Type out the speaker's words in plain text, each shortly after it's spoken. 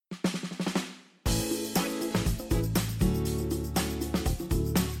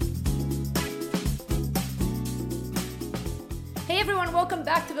everyone, welcome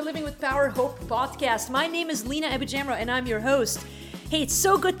back to the Living with Power Hope podcast. My name is Lena Abujamra and I'm your host. Hey, it's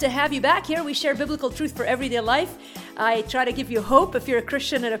so good to have you back here. We share biblical truth for everyday life. I try to give you hope if you're a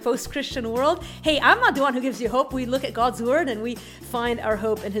Christian in a post-Christian world. Hey, I'm not the one who gives you hope. We look at God's Word and we find our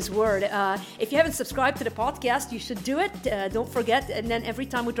hope in His Word. If you haven't subscribed to the podcast, you should do it. Don't forget. And then every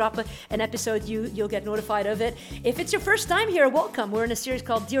time we drop an episode, you'll get notified of it. If it's your first time here, welcome. We're in a series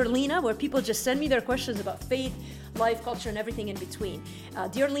called Dear Lena, where people just send me their questions about faith, life, culture, and everything in between.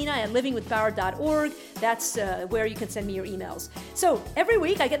 Dear Lena at livingwithpower.org. That's where you can send me your emails. So every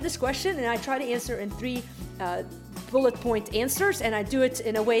week I get this question and I try to answer in three bullet point answers, and I do it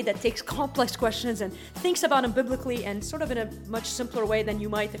in a way that takes complex questions and thinks about them biblically and sort of in a much simpler way than you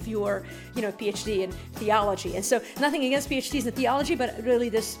might if you were, a PhD in theology. And so nothing against PhDs in theology, but really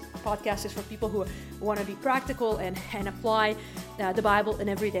this podcast is for people who want to be practical and apply the Bible in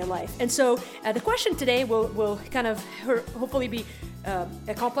everyday life. And so the question today will kind of hopefully be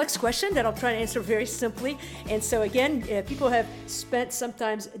a complex question that I'll try to answer very simply. And so again, people have spent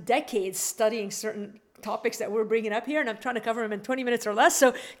sometimes decades studying certain topics that we're bringing up here, and I'm trying to cover them in 20 minutes or less.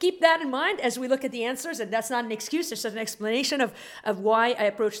 So keep that in mind as we look at the answers, and that's not an excuse, it's just an explanation of why I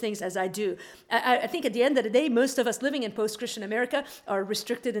approach things as I do. I think at the end of the day, most of us living in post-Christian America are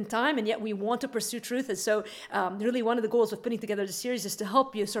restricted in time, and yet we want to pursue truth. And so really one of the goals of putting together the series is to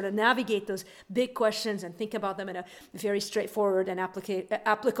help you sort of navigate those big questions and think about them in a very straightforward and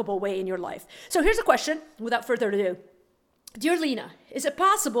applicable way in your life. So here's a question without further ado. Dear Lena, is it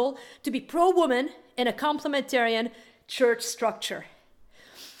possible to be pro-woman in a complementarian church structure?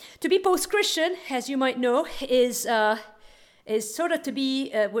 To be post-Christian, as you might know, is sort of to be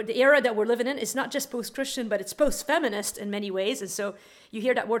the era that we're living in. It's not just post-Christian, but it's post-feminist in many ways. And so you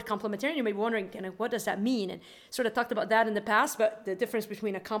hear that word complementarian, you may be wondering, what does that mean? And sort of talked about that in the past, but the difference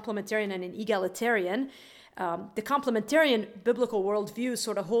between a complementarian and an egalitarian. The complementarian biblical worldview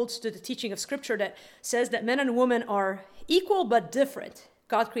sort of holds to the teaching of Scripture that says that men and women are equal but different.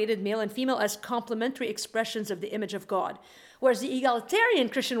 God created male and female as complementary expressions of the image of God. Whereas the egalitarian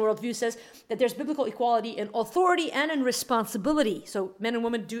Christian worldview says that there's biblical equality in authority and in responsibility. So men and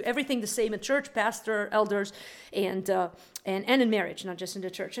women do everything the same in church, pastor, elders, and in marriage, not just in the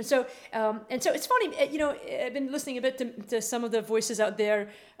church. And so it's funny, I've been listening a bit to some of the voices out there.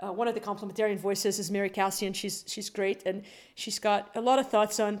 One of the complementarian voices is Mary Cassian. She's great, and she's got a lot of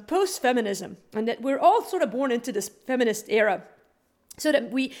thoughts on post-feminism, and that we're all sort of born into this feminist era. So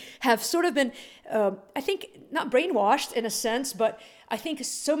that we have sort of been, I think, not brainwashed in a sense, but I think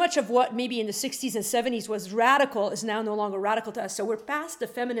so much of what maybe in the 60s and 70s was radical is now no longer radical to us. So we're past the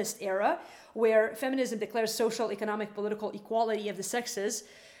feminist era where feminism declares social, economic, political equality of the sexes.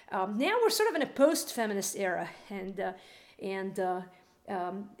 Now we're sort of in a post-feminist era. And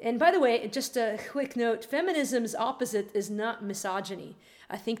by the way, just a quick note, feminism's opposite is not misogyny.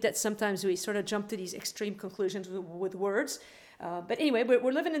 I think that sometimes we sort of jump to these extreme conclusions with words. But anyway,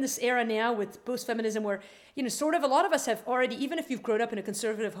 we're living in this era now with post-feminism where, sort of a lot of us have already, even if you've grown up in a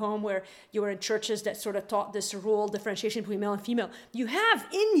conservative home where you were in churches that sort of taught this rule differentiation between male and female, you have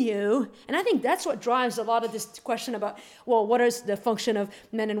in you, and I think that's what drives a lot of this question about, well, what is the function of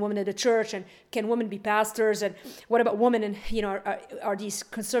men and women in the church, and can women be pastors, and what about women, and, are these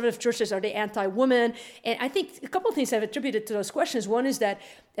conservative churches, are they anti-women? And I think a couple of things I've attributed to those questions. One is that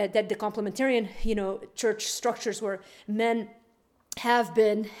the complementarian, church structures where men have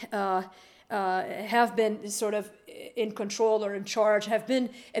been sort of in control or in charge, have been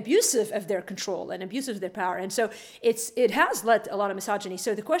abusive of their control and abusive of their power. And so it has led to a lot of misogyny.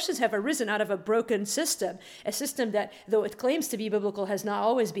 So the questions have arisen out of a broken system, a system that, though it claims to be biblical, has not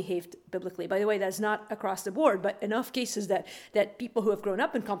always behaved biblically. By the way, that's not across the board, but enough cases that people who have grown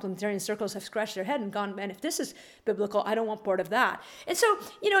up in complementarian circles have scratched their head and gone, man, if this is biblical, I don't want part of that. And so,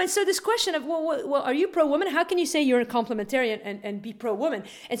 so this question of, well, are you pro-woman? How can you say you're a complementarian and be pro-woman?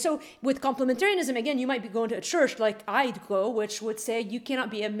 And so with complementarianism, again, you might be going to a church like I'd go, which would say you cannot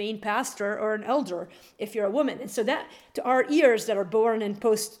be a main pastor or an elder if you're a woman. And so that, to our ears that are born in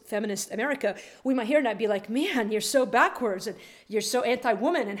post-feminist America, we might hear that and be like, man, you're so backwards and you're so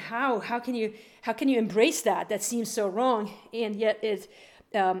anti-woman, and how can you embrace that? That seems so wrong. And yet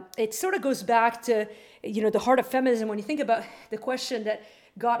it sort of goes back to, the heart of feminism. When you think about the question that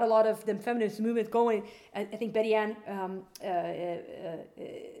got a lot of the feminist movement going. I think Betty Ann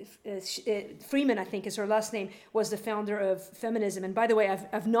Freeman, I think is her last name, was the founder of feminism. And by the way,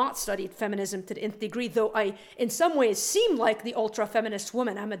 I've not studied feminism to the nth degree, though I, in some ways, seem like the ultra-feminist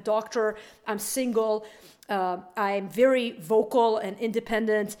woman. I'm a doctor, I'm single, I'm very vocal and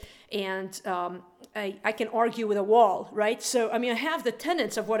independent, and I can argue with a wall, right? So, I mean, I have the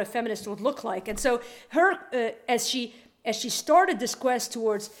tenets of what a feminist would look like. And so her, as she as she started this quest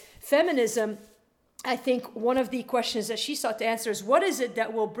towards feminism, I think one of the questions that she sought to answer is, what is it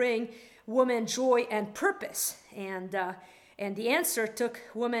that will bring women joy and purpose? And the answer took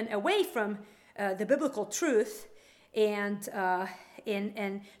women away from the biblical truth and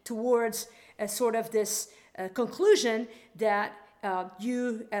towards sort of this conclusion that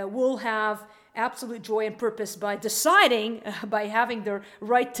you will have absolute joy and purpose by deciding, by having the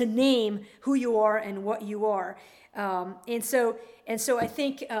right to name who you are and what you are. And so I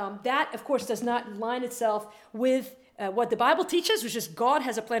think that, of course, does not line itself with what the Bible teaches, which is God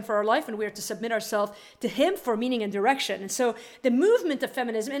has a plan for our life, and we are to submit ourselves to Him for meaning and direction. And so the movement of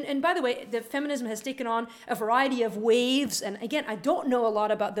feminism, and by the way, the feminism has taken on a variety of waves. And again, I don't know a lot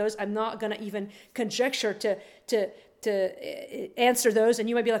about those. I'm not going to even conjecture to answer those. And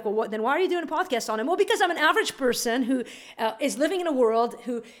you might be like, well, then why are you doing a podcast on it? Well, because I'm an average person who is living in a world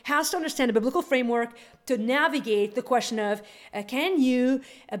who has to understand a biblical framework to navigate the question of, can you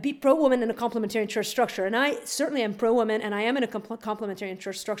be pro-woman in a complementarian church structure? And I certainly am pro-woman, and I am in a complementarian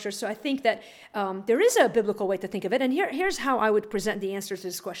church structure. So I think that there is a biblical way to think of it. And here's how I would present the answer to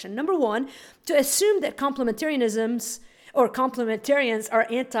this question. Number one, to assume that complementarians are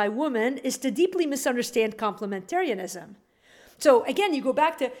anti-woman is to deeply misunderstand complementarianism. So again, you go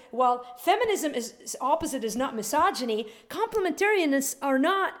back to, while feminism is opposite is not misogyny, complementarians are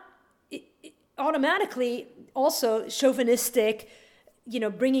not automatically also chauvinistic,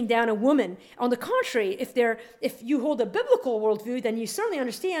 bringing down a woman. On the contrary, if you hold a biblical worldview, then you certainly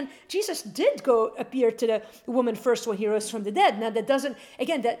understand Jesus did go appear to the woman first when he rose from the dead. Now that doesn't,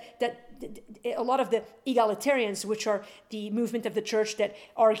 again, that a lot of the egalitarians, which are the movement of the church that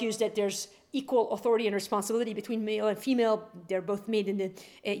argues that there's equal authority and responsibility between male and female, they're both made in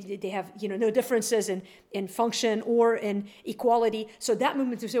they have no differences in function or in equality. So that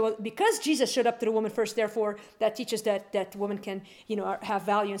movement to say, well, because Jesus showed up to the woman first, therefore that teaches that women can have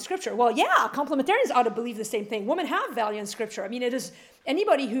value in Scripture. Well, yeah, complementarians ought to believe the same thing. Women have value in Scripture. I mean, it is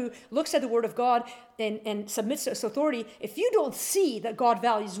anybody who looks at the Word of God and submits to its authority, if you don't see that God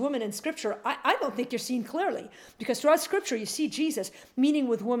values women in Scripture, I don't think you're seeing clearly. Because throughout Scripture, you see Jesus meeting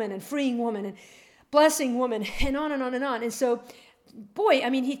with women and freeing women and blessing women and on and on and on. And so, boy,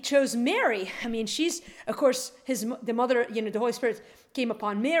 I mean, he chose Mary. I mean, she's, of course, the mother, the Holy Spirit came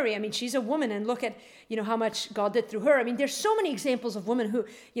upon Mary. I mean, she's a woman, and look at, how much God did through her. I mean, there's so many examples of women who,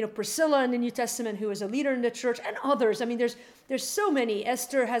 Priscilla in the New Testament, who was a leader in the church, and others. I mean, there's so many.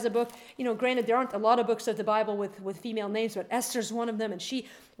 Esther has a book, granted, there aren't a lot of books of the Bible with female names, but Esther's one of them, and she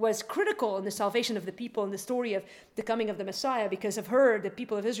was critical in the salvation of the people and the story of the coming of the Messiah. Because of her, the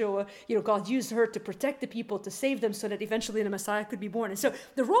people of Israel, God used her to protect the people, to save them, so that eventually the Messiah could be born. And so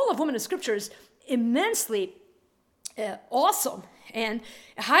the role of women in Scripture is immensely awesome and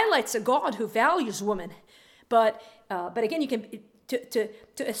highlights a God who values women. But again, you can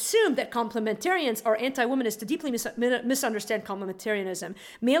to assume that complementarians are anti-woman is to deeply misunderstand complementarianism.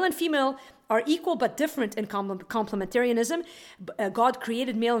 Male and female are equal but different in complementarianism. God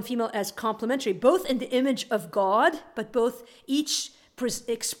created male and female as complementary, both in the image of God, but both each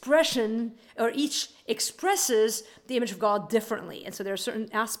expression or each expresses the image of God differently. And so there are certain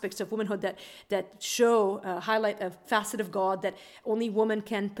aspects of womanhood that show, highlight a facet of God that only woman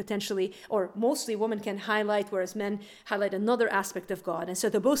can potentially, or mostly women can highlight, whereas men highlight another aspect of God. And so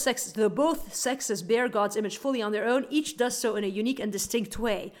the both sexes bear God's image fully on their own. Each does so in a unique and distinct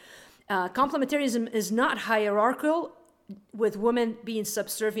way. Complementarianism is not hierarchical, with women being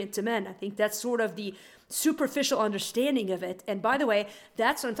subservient to men. I think that's sort of the superficial understanding of it. And by the way,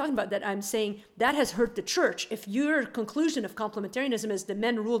 that's what I'm talking about, that I'm saying that has hurt the church. If your conclusion of complementarianism is the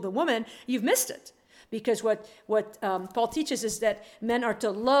men rule the woman, you've missed it. Because what Paul teaches is that men are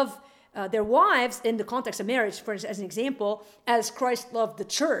to love their wives in the context of marriage, for as an example, as Christ loved the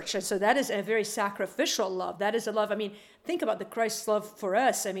church. And so that is a very sacrificial love. That is a love, I mean, think about the Christ's love for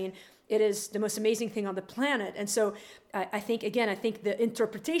us. I mean, it is the most amazing thing on the planet. And so I think the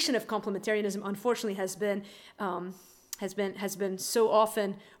interpretation of complementarianism, unfortunately, has been so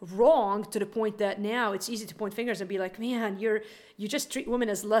often wrong, to the point that now it's easy to point fingers and be like, man, you just treat women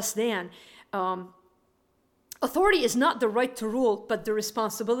as less than. Authority is not the right to rule, but the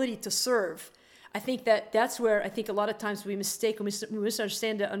responsibility to serve. I think that's where I think a lot of times we mistake, we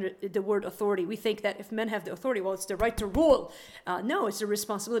misunderstand the word authority. We think that if men have the authority, well, it's the right to rule. No, it's the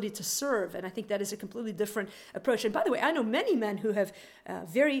responsibility to serve. And I think that is a completely different approach. And by the way, I know many men who have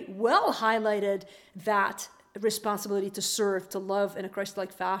very well highlighted that responsibility to serve, to love in a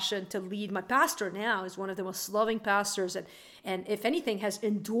Christ-like fashion, to lead. My pastor now is one of the most loving pastors, and if anything, has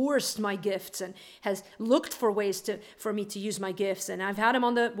endorsed my gifts and has looked for ways for me to use my gifts. And I've had him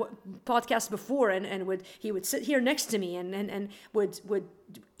on the podcast before, and he would sit here next to me and would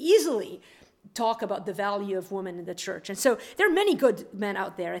easily talk about the value of women in the church. And so there are many good men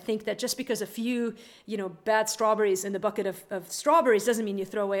out there. I think that just because a few, bad strawberries in the bucket of strawberries doesn't mean you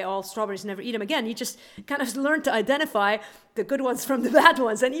throw away all strawberries and never eat them again. You just kind of learn to identify the good ones from the bad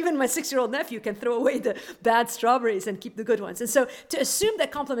ones. And even my 6-year-old nephew can throw away the bad strawberries and keep the good ones. And so to assume that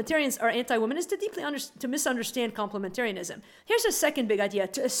complementarians are anti-women is to misunderstand complementarianism. Here's a second big idea.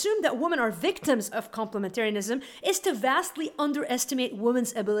 To assume that women are victims of complementarianism is to vastly underestimate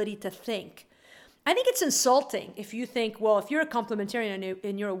women's ability to think. I think it's insulting if you think, well, if you're a complementarian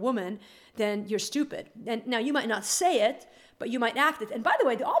and you're a woman, then you're stupid. And now you might not say it, but you might act it. And by the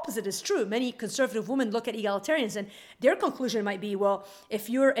way, the opposite is true. Many conservative women look at egalitarians and their conclusion might be, well, if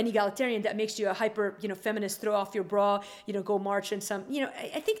you're an egalitarian, that makes you a hyper, feminist, throw off your bra, go march in some,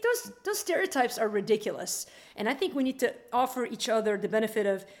 I think those stereotypes are ridiculous. And I think we need to offer each other the benefit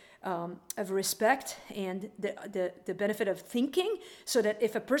of respect and the benefit of thinking, so that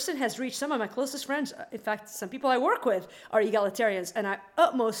if a person has reached, some of my closest friends, in fact, some people I work with are egalitarians, and I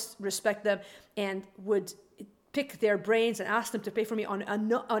utmost respect them and would pick their brains and ask them to pray for me on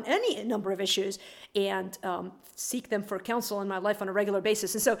any number of issues, and seek them for counsel in my life on a regular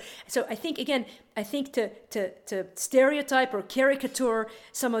basis. And so I think to stereotype or caricature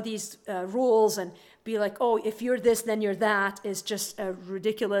some of these rules and be like, oh, if you're this, then you're that, is just a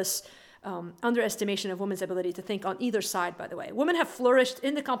ridiculous underestimation of women's ability to think on either side, by the way. Women have flourished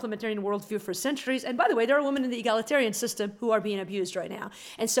in the complementarian worldview for centuries. And by the way, there are women in the egalitarian system who are being abused right now.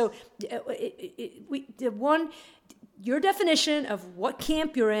 And so your definition of what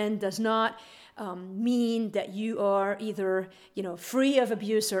camp you're in does not mean that you are either, free of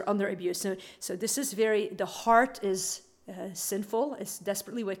abuse or under abuse. So this is the heart is sinful, it's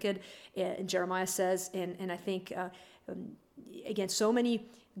desperately wicked, and Jeremiah says, and I think, again, so many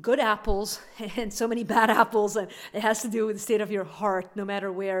good apples and so many bad apples, and it has to do with the state of your heart, no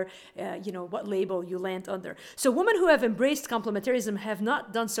matter where, what label you land under. So women who have embraced complementarianism have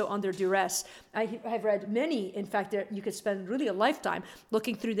not done so under duress. I have read many, in fact, you could spend really a lifetime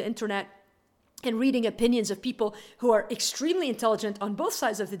looking through the internet and reading opinions of people who are extremely intelligent on both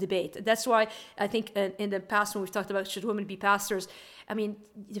sides of the debate. That's why I think in the past, when we've talked about should women be pastors,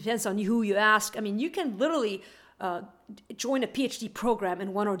 it depends on who you ask. You can literally join a PhD program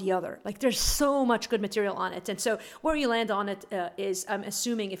in one or the other. Like, there's so much good material on it. And so where you land on it is, I'm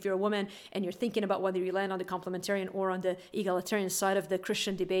assuming if you're a woman and you're thinking about whether you land on the complementarian or on the egalitarian side of the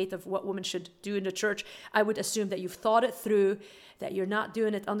Christian debate of what women should do in the church, I would assume that you've thought it through, that you're not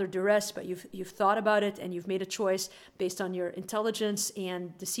doing it under duress, but you've thought about it and you've made a choice based on your intelligence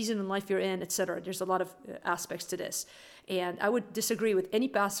and the season in life you're in, etc. There's a lot of aspects to this. And I would disagree with any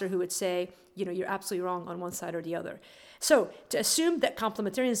pastor who would say, you're absolutely wrong on one side or the other. So to assume that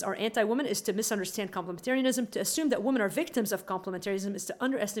complementarians are anti-women is to misunderstand complementarianism. To assume that women are victims of complementarianism is to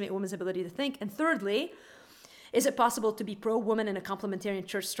underestimate women's ability to think. And thirdly, is it possible to be pro-woman in a complementarian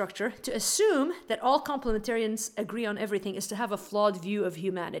church structure? To assume that all complementarians agree on everything is to have a flawed view of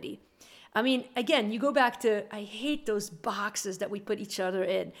humanity. Again, you go back to, I hate those boxes that we put each other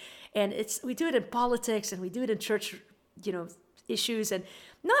in. And we do it in politics and we do it in church, issues. And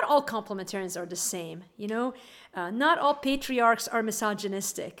not all complementarians are the same, Not all patriarchs are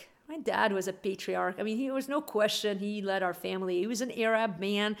misogynistic. My dad was a patriarch. He was no question. He led our family. He was an Arab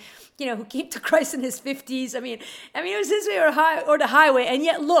man, who came to Christ in his 50s. It was his way or the highway. And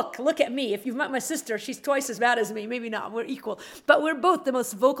yet, look at me. If you've met my sister, she's twice as bad as me. Maybe not. We're equal. But we're both the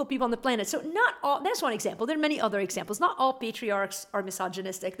most vocal people on the planet. So not all, that's one example. There are many other examples. Not all patriarchs are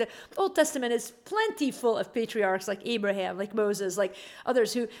misogynistic. The Old Testament is plenty full of patriarchs like Abraham, like Moses, like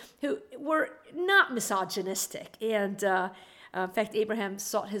others who were not misogynistic. And, in fact, Abraham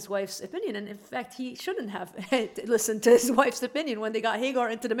sought his wife's opinion, and in fact, he shouldn't have listened to his wife's opinion when they got Hagar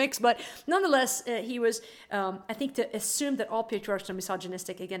into the mix. But nonetheless, he was, I think, to assume that all patriarchs are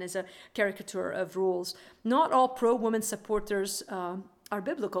misogynistic, again, is a caricature of rules. Not all pro-woman supporters are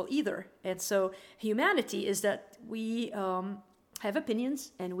biblical either. And so humanity is that we have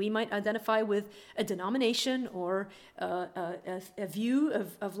opinions, and we might identify with a denomination or a view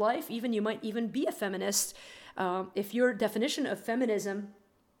of life. Even you might even be a feminist. If your definition of feminism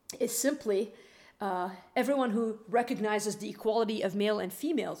is simply everyone who recognizes the equality of male and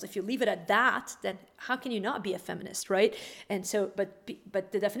females, if you leave it at that, then how can you not be a feminist, right? And so,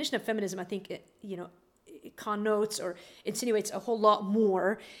 but the definition of feminism, I think, connotes or insinuates a whole lot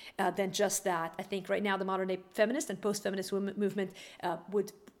more than just that. I think right now the modern day feminist and post-feminist movement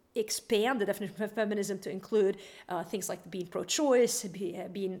would expand the definition of feminism to include things like being pro-choice,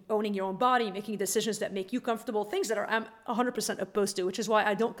 being owning your own body, making decisions that make you comfortable, things that I'm 100% opposed to, which is why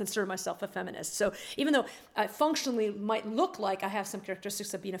I don't consider myself a feminist. So even though I functionally might look like I have some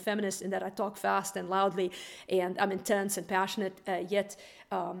characteristics of being a feminist in that I talk fast and loudly and I'm intense and passionate, yet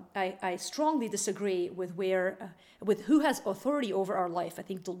I strongly disagree with who has authority over our life. I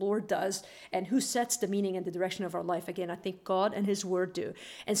think the Lord does, and who sets the meaning and the direction of our life. Again, I think God and His Word do.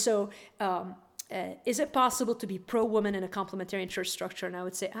 And so, is it possible to be pro-woman in a complementarian church structure? And I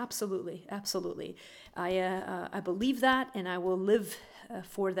would say absolutely, absolutely. I believe that, and I will live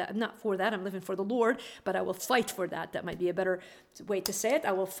for that. I'm not for that, I'm living for the Lord, but I will fight for that. That might be a better way to say it.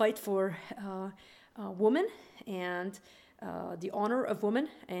 I will fight for woman and the honor of women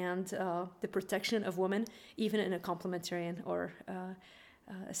and the protection of women, even in a complementarian or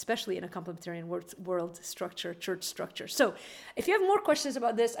especially in a complementarian world structure, church structure. So if you have more questions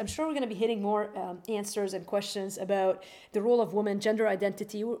about this, I'm sure we're going to be hitting more answers and questions about the role of women, gender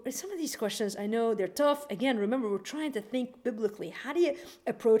identity. Some of these questions, I know they're tough. Again, remember, we're trying to think biblically. How do you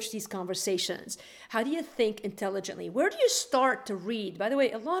approach these conversations? How do you think intelligently? Where do you start to read? By the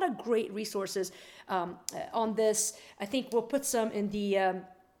way, a lot of great resources on this. I think we'll put some in the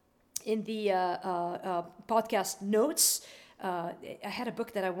podcast notes. I had a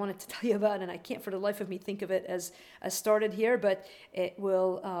book that I wanted to tell you about, and I can't for the life of me think of it as started here, but it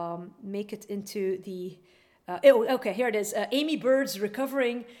will make it into the... okay, here it is. Amy Bird's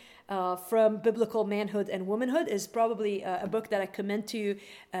Recovering from Biblical Manhood and Womanhood is probably a book that I commend to you,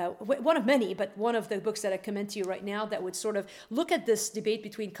 one of many, but one of the books that I commend to you right now that would sort of look at this debate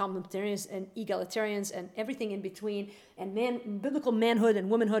between complementarians and egalitarians and everything in between, and biblical manhood and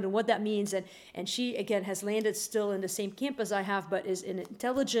womanhood and what that means. And she, again, has landed still in the same camp as I have, but is an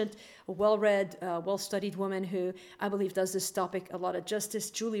intelligent, well-read, well-studied woman who I believe does this topic a lot of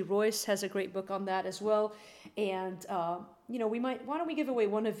justice. Julie Royce has a great book on that as well. And, why don't we give away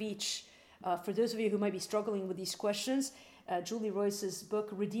one of each for those of you who might be struggling with these questions. Julie Royce's book,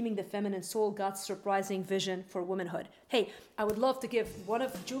 Redeeming the Feminine Soul, God's Surprising Vision for Womanhood. Hey, I would love to give one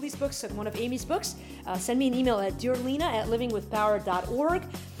of Julie's books and one of Amy's books. Send me an email at dearlena@livingwithpower.org.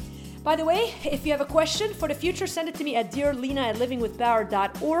 By the way, if you have a question for the future, send it to me at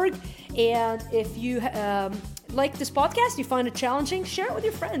dearlena@livingwithpower.org. And if you like this podcast, you find it challenging, share it with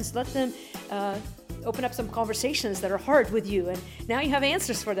your friends. Let them open up some conversations that are hard with you, and now you have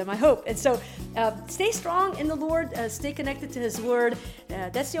answers for them, I hope. And so stay strong in the Lord, stay connected to His Word.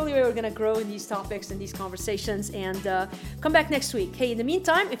 That's the only way we're going to grow in these topics and these conversations. And come back next week. Hey, in the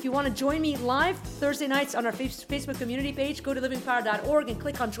meantime, if you want to join me live Thursday nights on our Facebook community page, go to livingpower.org and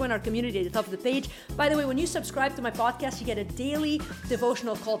click on Join Our Community at the top of the page. By the way, when you subscribe to my podcast, you get a daily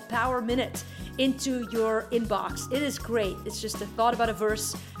devotional called Power Minute into your inbox. It is great. It's just a thought about a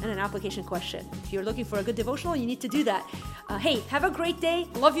verse and an application question. If you're looking for a good devotional, you need to do that. Hey, have a great day.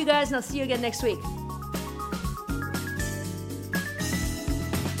 Love you guys, and I'll see you again next week.